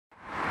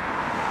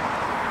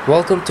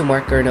Welcome to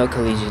Marc Garneau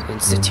Collegiate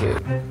Institute.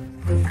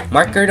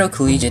 Marc Garneau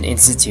Collegiate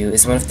Institute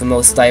is one of the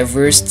most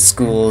diverse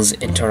schools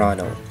in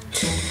Toronto.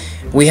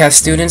 We have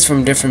students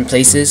from different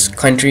places,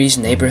 countries,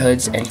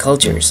 neighborhoods, and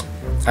cultures.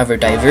 Our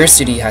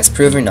diversity has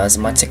proven us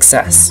much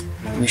success.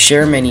 We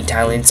share many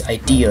talents,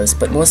 ideas,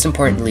 but most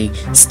importantly,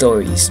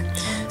 stories.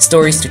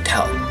 Stories to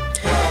tell.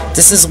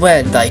 This is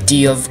when the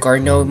idea of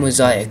Garneau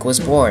Mosaic was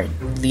born,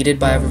 led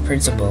by our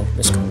principal,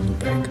 Ms.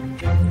 Goldenberg.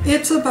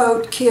 It's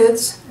about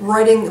kids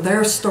writing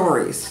their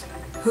stories,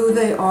 who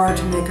they are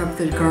to make up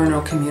the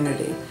Garneau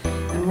community.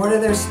 And what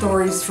are their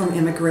stories from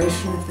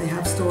immigration, if they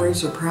have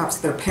stories, or perhaps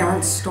their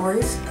parents'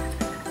 stories.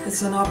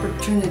 It's an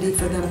opportunity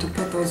for them to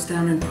put those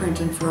down in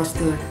print and for us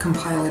to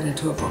compile it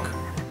into a book.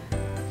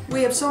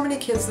 We have so many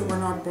kids that were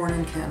not born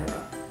in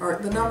Canada.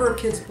 The number of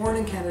kids born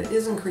in Canada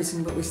is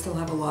increasing, but we still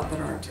have a lot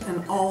that aren't.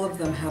 And all of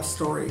them have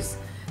stories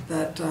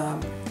that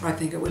I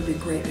think it would be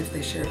great if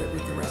they shared it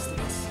with the rest of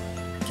us.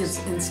 It gives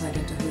insight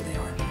into who they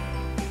are.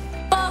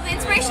 Well, the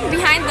inspiration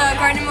behind the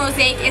Garneau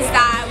Mosaic is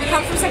that we come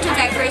from such a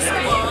diverse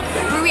school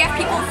where we have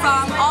people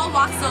from all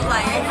walks of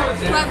life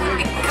who have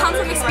come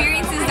from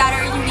experiences that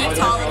are unique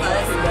to all of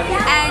us.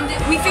 And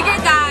we figured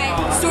that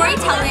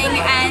storytelling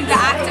and the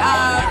act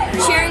of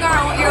sharing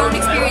your own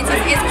experiences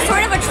is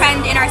sort of a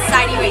trend in our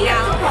society right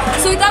now.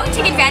 So we thought we'd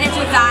take advantage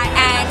of that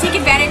and take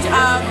advantage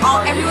of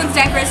everyone's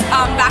diverse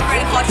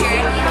background and culture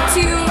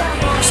to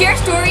share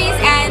stories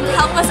and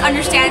help us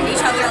understand each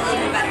other a little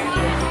bit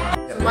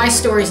better. My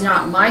story is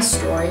not my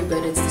story,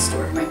 but it's the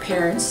story of my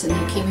parents, and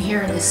they came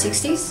here in the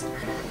 60s.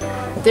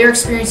 Their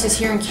experiences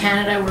here in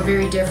Canada were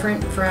very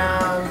different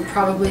from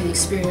probably the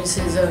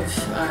experiences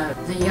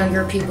of the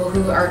younger people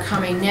who are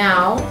coming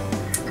now.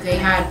 They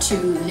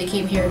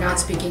came here not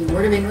speaking a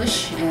word of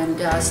English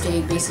and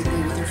stayed basically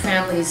with their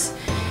families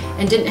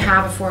and didn't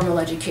have a formal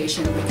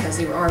education because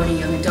they were already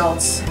young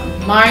adults.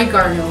 My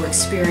Garneau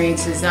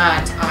experience is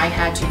that I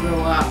had to grow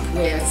up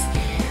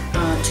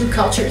with two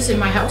cultures in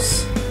my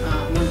house.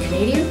 One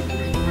Canadian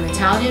and one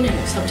Italian,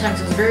 and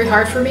sometimes it was very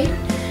hard for me.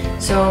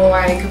 So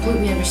I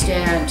completely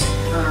understand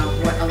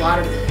what a lot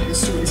of the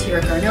students here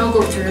at Garneau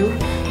go through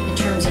in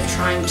terms of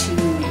trying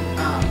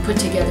to put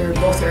together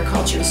both their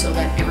cultures so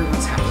that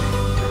everyone's happy.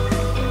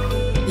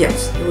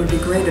 Yes, it would be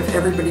great if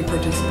everybody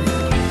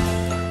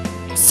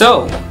participated.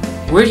 So,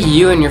 where do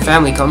you and your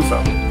family come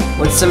from?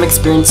 What's some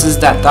experiences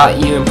that taught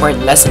you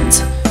important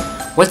lessons?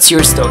 What's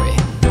your story?